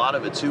think a lot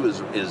of it too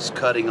is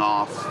cutting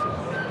off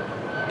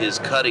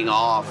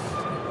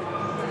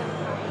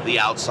the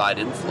outside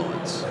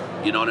influence.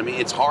 You know what I mean?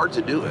 It's hard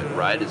to do it,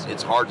 right?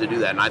 It's hard to do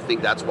that, and I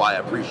think that's why I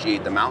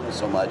appreciate the mountain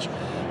so much,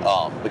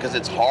 because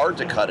it's hard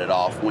to cut it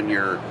off when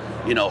you're,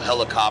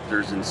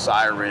 helicopters and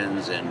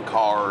sirens and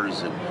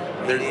cars, and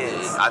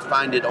I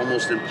find it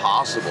almost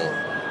impossible.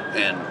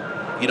 And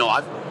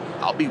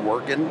I'll be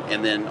working,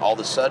 and then all of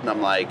a sudden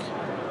I'm like,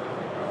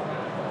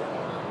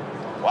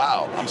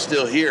 wow, I'm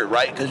still here,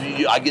 right? Because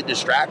I get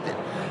distracted,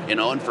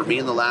 And for me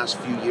in the last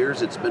few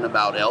years, it's been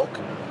about elk,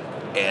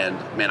 and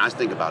man, I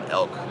think about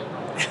elk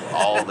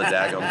all the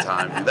daggone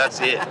time. Dude,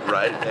 that's it,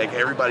 right? Like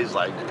everybody's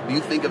like, do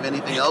you think of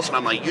anything else? And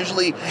I'm like,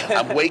 usually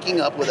I'm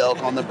waking up with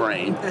elk on the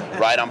brain,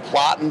 right? I'm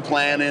plotting,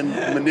 planning,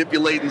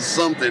 manipulating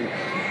something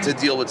to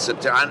deal with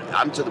September.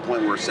 I'm to the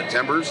point where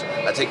September's,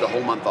 I take the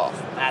whole month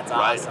off. That's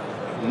right?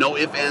 awesome. No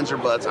ifs, ands, or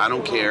buts. I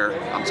don't care.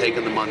 I'm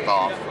taking the month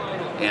off.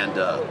 And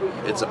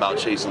it's about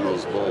chasing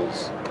those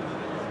bulls.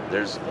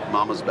 There's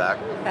Mama's back.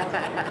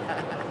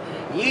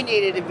 You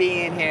needed to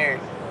be in here.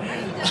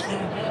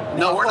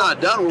 No, we're not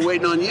done. We're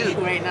waiting on you.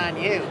 We're waiting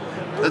on you.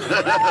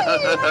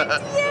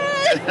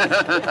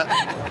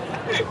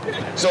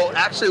 So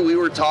actually, we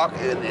were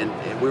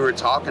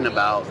talking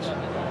about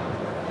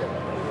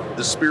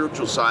the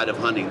spiritual side of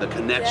hunting, the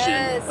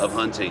connection of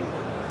hunting,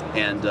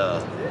 and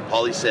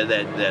Holly said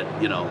that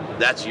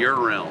that's your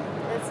realm.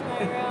 That's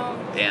my realm.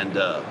 And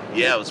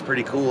it was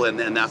pretty cool.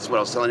 And that's what I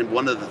was telling him.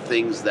 One of the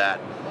things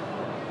that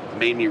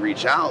made me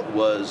reach out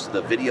was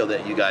the video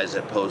that you guys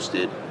had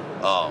posted.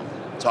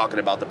 Talking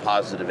about the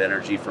positive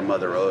energy from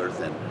Mother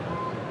Earth, and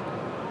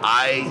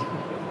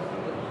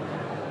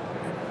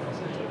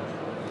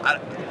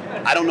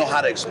I don't know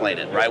how to explain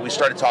it, right? We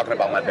started talking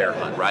about my bear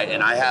hunt, right?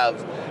 And I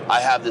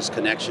have this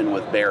connection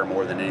with bear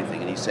more than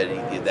anything. And he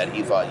said that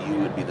he thought you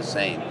would be the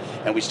same.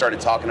 And we started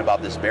talking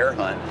about this bear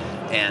hunt,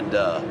 and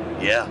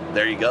yeah,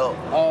 there you go.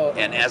 Oh.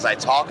 And as I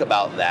talk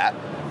about that,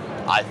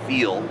 I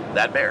feel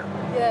that bear.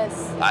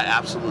 Yes. I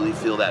absolutely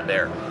feel that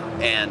bear.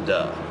 And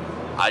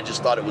I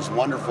just thought it was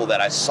wonderful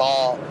that I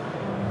saw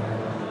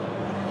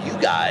you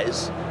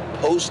guys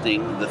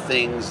posting the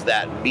things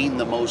that mean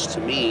the most to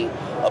me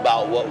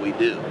about what we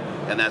do.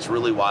 And that's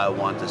really why I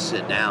wanted to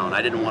sit down.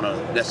 I didn't want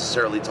to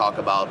necessarily talk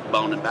about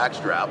bone and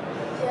backstrap,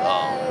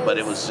 but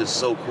it was just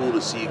so cool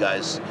to see you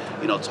guys,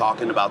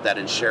 talking about that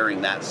and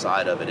sharing that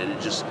side of it. And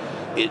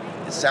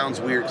it sounds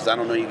weird because I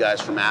don't know you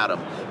guys from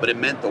Adam, but it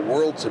meant the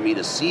world to me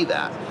to see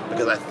that,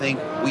 because I think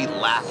we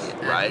lack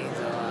it, right?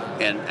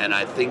 And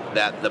I think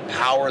that the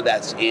power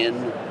that's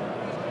in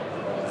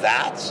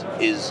that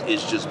is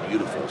just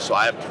beautiful. So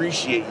I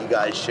appreciate you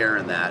guys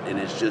sharing that, and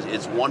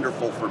it's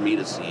wonderful for me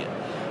to see it.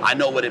 I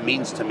know what it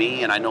means to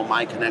me, and I know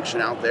my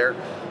connection out there.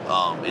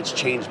 It's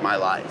changed my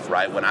life,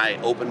 right? When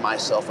I open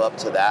myself up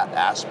to that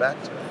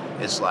aspect,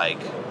 it's like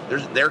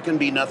there can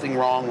be nothing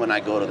wrong when I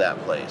go to that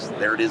place.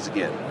 There it is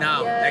again.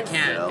 No, Yes. there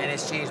can't, and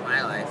it's changed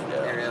my life.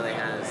 Yeah. It really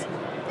has.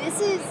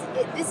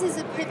 This is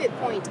a pivot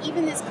point.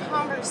 Even this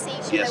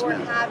conversation Yes, that we're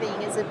ma'am.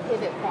 having is a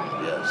pivot point.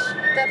 Yes.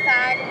 The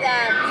fact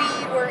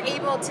that we were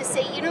able to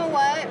say, you know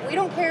what, we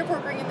don't care if we're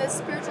bringing the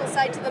spiritual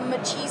side to the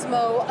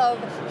machismo of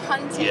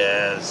hunting.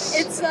 Yes.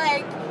 It's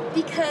like,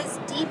 because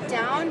deep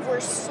down we're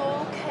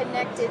so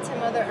connected to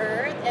Mother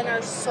Earth, and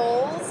our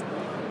souls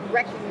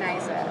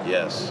recognize it.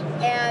 Yes.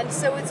 And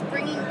so it's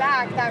bringing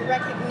back that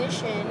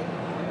recognition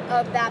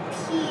of that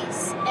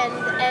peace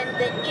and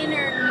the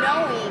inner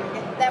knowing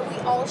that we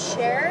all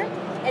share,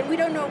 and we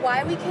don't know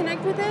why we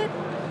connect with it,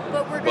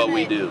 but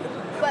we do.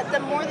 But the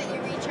more that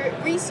you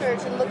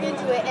research and look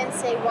into it and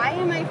say, why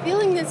am I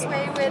feeling this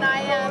way when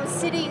I am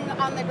sitting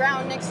on the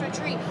ground next to a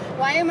tree?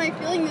 Why am I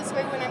feeling this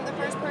way when I'm the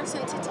first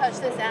person to touch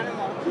this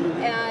animal?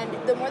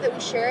 And the more that we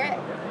share it,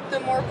 the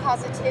more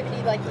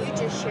positivity, like you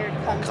just shared,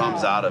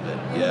 comes out of it.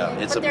 Yeah,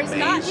 it's but amazing.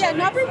 there's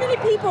not very many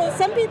people.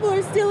 Some people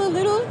are still a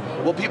little.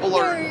 Well, people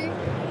are.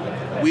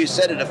 We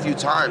said it a few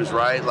times,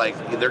 right? Like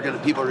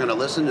people are gonna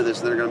listen to this,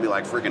 and they're gonna be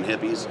like freaking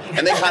hippies,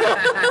 and they kind of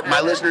my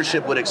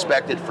listenership would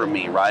expect it from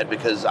me, right?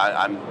 Because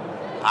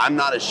I'm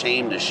not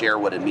ashamed to share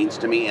what it means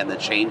to me and the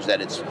change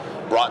that it's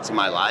brought to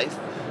my life.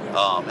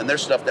 And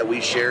there's stuff that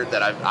we shared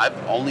that I've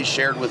only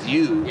shared with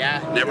you,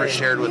 never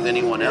shared with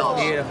anyone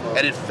else, Beautiful.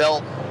 and it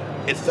felt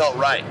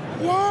right.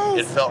 Yes.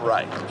 It felt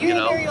right. You're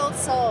a very old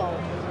soul.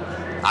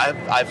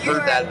 I've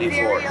heard that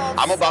before.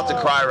 I'm about to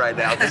cry right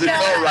now because it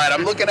felt right.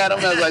 I'm looking at him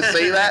as I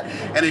say that,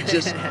 and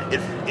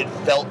it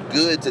felt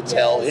good to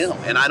tell him,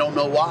 and I don't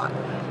know why,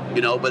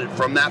 but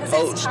from that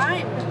post,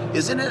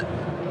 isn't it?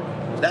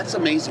 That's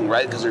amazing,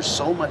 right? Because there's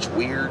so much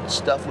weird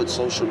stuff with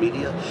social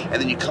media,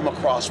 and then you come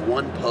across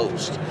one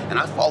post, and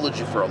I followed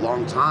you for a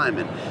long time,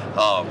 and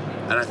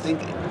I think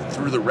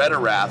through the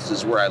Rederaths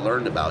is where I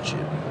learned about you,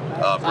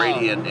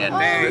 Brady and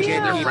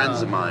Christian, they're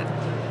friends of mine.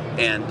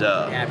 And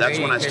that's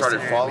when I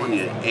started following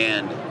you,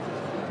 and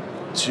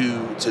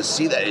to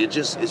see that it's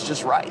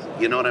just right,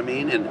 you know what I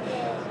mean?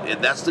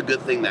 And that's the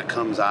good thing that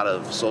comes out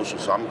of social.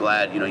 So I'm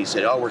glad, you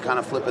said, we're kind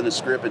of flipping the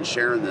script and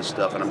sharing this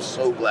stuff, and I'm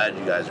so glad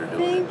you guys are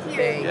doing it.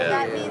 Thank you.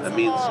 Yeah, That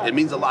means a lot. It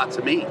means a lot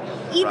to me.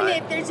 Even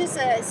right? if there's just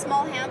a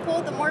small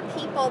handful, the more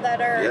people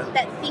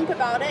that think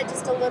about it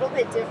just a little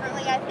bit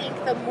differently, I think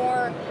the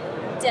more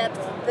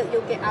depth that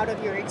you'll get out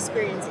of your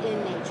experience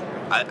in nature.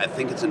 I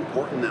think it's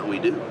important that we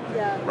do.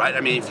 Yeah. Right?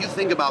 I mean, if you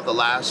think about the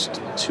last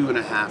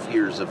 2.5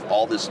 years of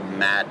all this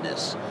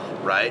madness,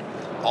 right?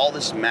 All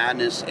this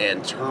madness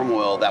and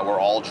turmoil that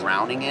we're all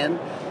drowning in,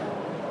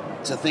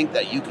 to think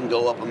that you can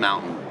go up a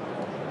mountain,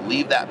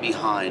 leave that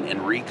behind,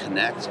 and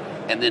reconnect,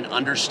 and then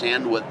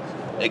understand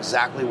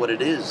exactly what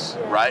it is,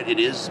 right? It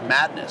is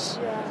madness,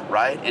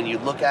 right? And you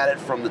look at it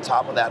from the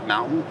top of that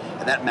mountain,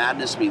 and that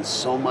madness means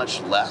so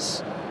much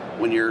less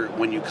when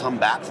you come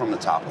back from the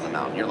top of the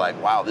mountain. You're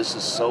like, wow, this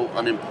is so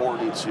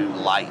unimportant to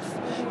life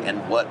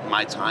and what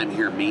my time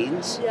here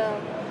means. Yeah.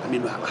 I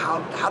mean,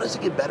 how does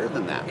it get better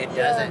than that? It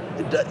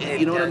doesn't.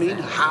 You know what I mean?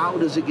 How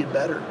does it get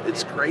better?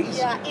 It's crazy.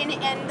 Yeah,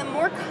 and the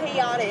more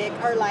chaotic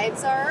our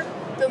lives are,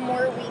 the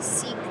more we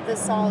seek the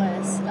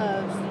solace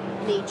of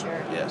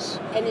nature. Yes.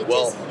 And it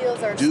just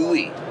heals our do soul.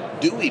 we?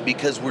 Do we?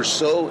 Because we're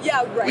so...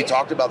 Yeah, right. We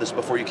talked about this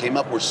before you came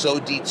up. We're so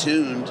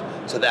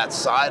detuned to that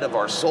side of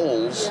our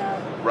souls,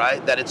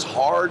 right? That it's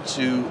hard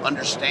to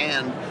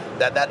understand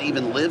that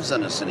even lives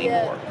in us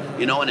anymore.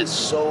 And it's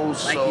so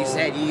like you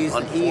said, you used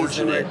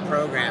the word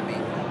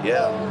programming.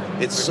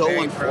 Yeah, it's so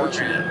very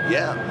unfortunate. programmed.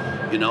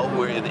 Yeah, You know,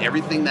 we're in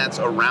everything that's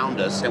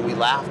around us, and we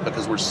laugh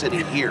because we're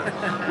sitting here,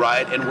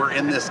 right? And we're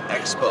in this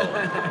expo,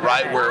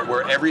 right?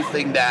 Where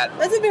everything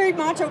That's a very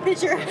macho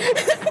picture.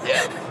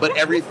 but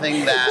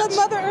everything that The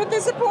Mother Earth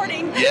is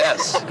supporting.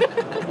 Yes.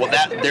 Well,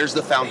 there's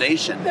the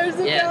foundation. There's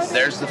the foundation.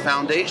 There's the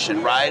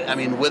foundation, right? I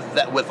mean,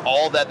 with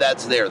all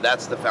that's there,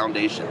 that's the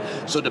foundation.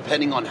 So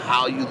depending on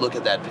how you look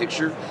at that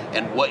picture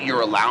and what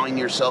you're allowing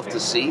yourself to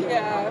see,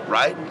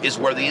 right, is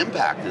where the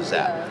impact is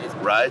at,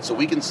 right? So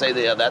we can say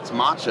that that's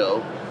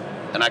macho,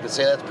 and I can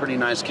say that's pretty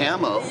nice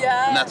camo,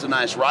 and that's a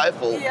nice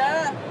rifle,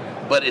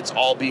 but it's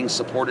all being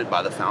supported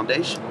by the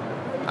foundation.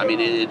 I mean,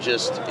 it's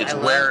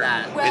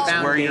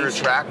where you're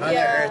attracted. Mother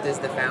Earth is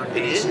the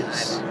foundation. It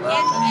is.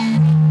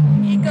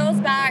 And it goes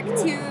back to,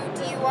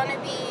 do you want to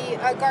be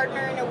a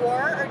gardener in a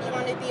war, or do you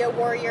want to be a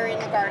warrior in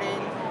the garden?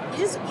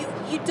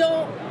 You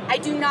don't, I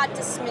do not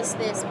dismiss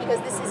this, because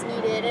this is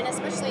needed, and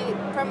especially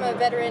from a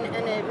veteran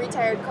and a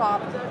retired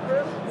cop,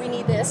 we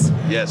need this.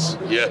 Yes.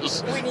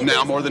 We need Now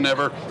this. more than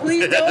ever.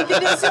 Please don't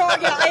get this wrong.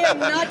 I am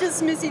not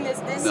dismissing this.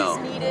 This is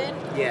needed,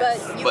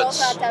 but you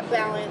also have to have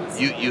balance.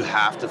 You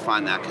have to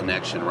find that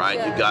connection, right?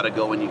 You got to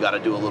go and you got to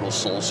do a little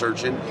soul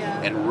searching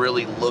and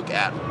really look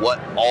at what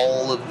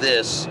all of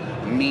this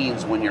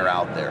means when you're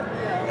out there.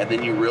 And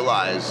then you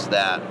realize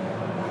that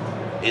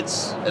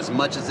it's, as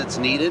much as it's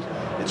needed,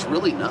 it's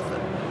really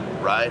nothing,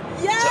 right?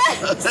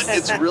 Yes!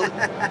 It's really,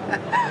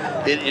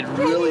 it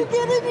really. Can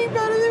you get any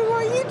better than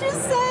what you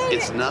just said?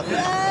 It's nothing.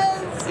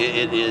 Yes.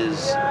 It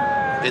is.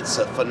 Yes. It's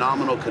a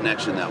phenomenal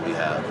connection that we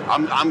have.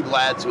 I'm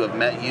glad to have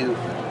met you.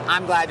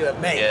 I'm glad to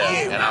have met you.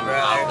 And I'm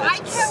I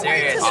can't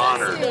wait to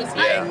honored. meet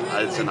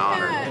you. It's an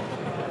honor.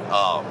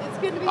 It's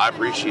going to be I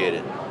appreciate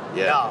it.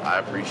 Yeah, I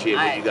appreciate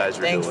what you guys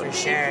are doing. Thanks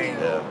for sharing.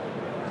 Yeah.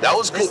 That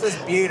was cool. This was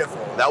beautiful.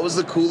 That was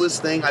the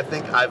coolest thing I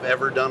think I've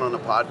ever done on a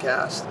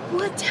podcast.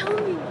 What? Tell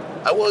me.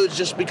 Well, it's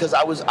just because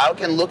I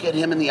can look at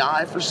him in the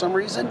eye for some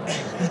reason,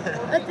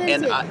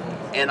 and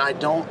I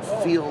don't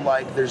feel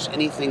like there's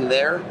anything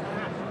there,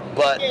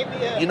 but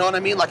you know what I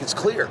mean? Like it's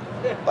clear,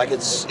 like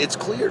it's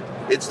clear.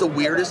 It's the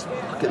weirdest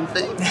fucking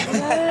thing,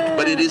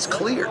 but it is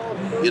clear,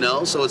 you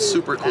know. So it's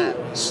super cool,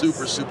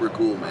 super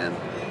cool, man.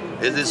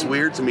 It is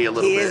weird to me a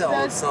little bit. He is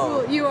old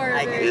soul. You are.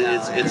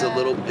 It's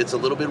a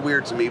little bit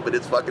weird to me, but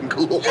it's fucking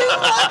cool.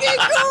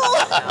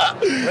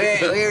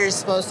 We were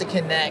supposed to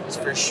connect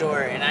for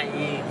sure,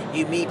 and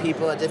you meet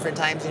people at different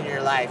times in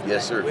your life.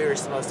 Yes, sir. We were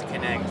supposed to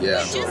connect. Yeah.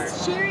 For sure.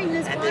 Just sharing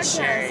this And podcast, just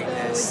sharing though,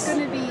 this. it's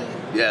going to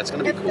be. Yeah, it's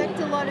gonna be affect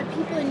cool. a lot of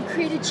people and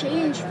create a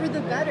change for the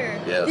better.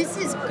 Yeah. This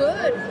is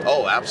good.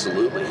 Oh,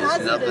 absolutely. It's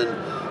Positive.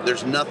 nothing.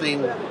 There's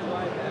nothing.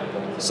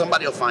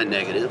 Somebody will find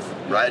negative,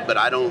 right? But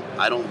I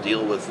don't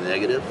deal with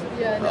negative.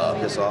 Yeah, no.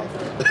 Piss off.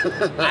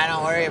 I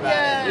don't worry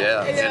about it.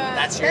 Yeah.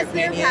 That's your That's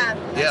their opinion. path.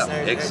 Yeah,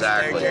 That's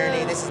exactly. their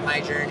journey. This is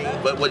my journey.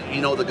 But what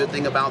the good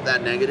thing about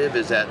that negative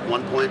is at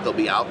one point they'll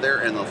be out there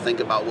and they'll think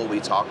about what we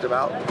talked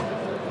about,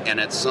 and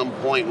at some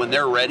point when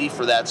they're ready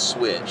for that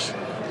switch,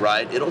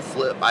 right, it'll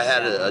flip. I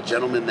had a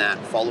gentleman that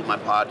followed my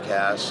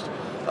podcast,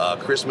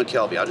 Chris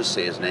McKelvey. I'll just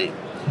say his name,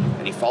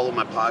 and he followed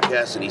my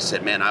podcast and he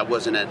said, "Man, I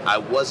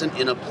wasn't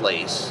in a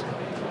place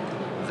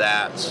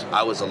that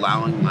I was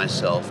allowing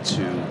myself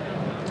to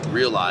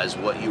realize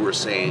what you were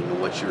saying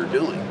and what you were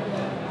doing."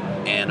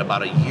 And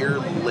about a year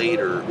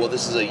later, well,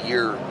 this is a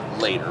year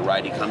later,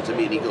 right? He comes to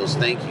me and he goes,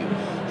 "Thank you."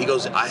 He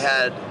goes,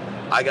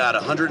 I got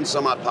 100 and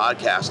some odd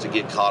podcasts to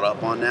get caught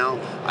up on now.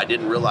 I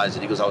didn't realize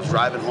it. He goes, "I was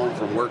driving home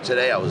from work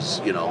today. I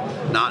was,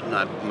 not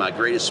in my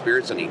greatest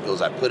spirits." And he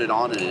goes, "I put it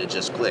on and it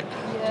just clicked."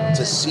 Yeah.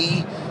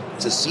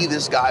 To see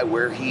this guy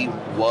where he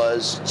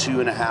was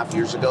 2.5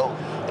 years ago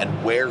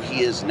and where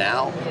he is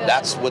now,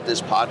 that's what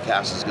this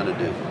podcast is going to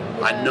do.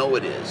 I know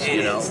it is, It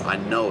is. I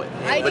know it.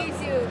 I But do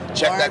too.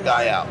 check that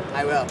guy out.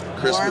 I will.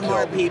 Chris More and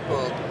more McKelvey.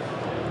 people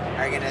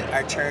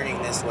are turning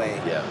this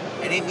way. Yeah.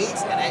 And it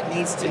needs to It happen.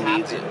 needs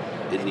it.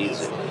 It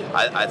needs it.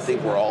 I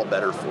think we're all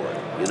better for it,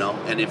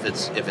 And if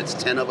it's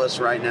 10 of us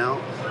right now,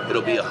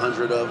 it'll be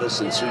 100 of us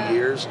in 2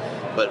 years,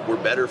 but we're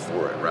better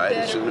for it, right?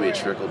 It's going to be a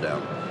trickle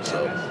down.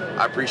 So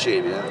I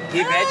appreciate it.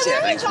 You betcha.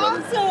 Thanks,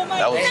 brother. Awesome.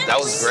 That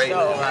was great.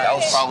 So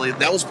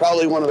That was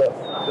probably one of my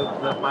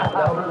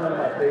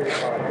favorite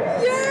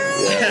podcasts.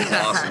 Yeah, it was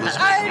awesome. It was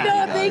I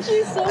know. Thank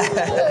you so much.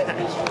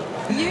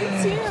 You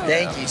too.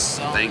 Thank you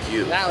so much. Thank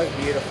you. That was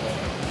beautiful.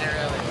 It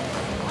really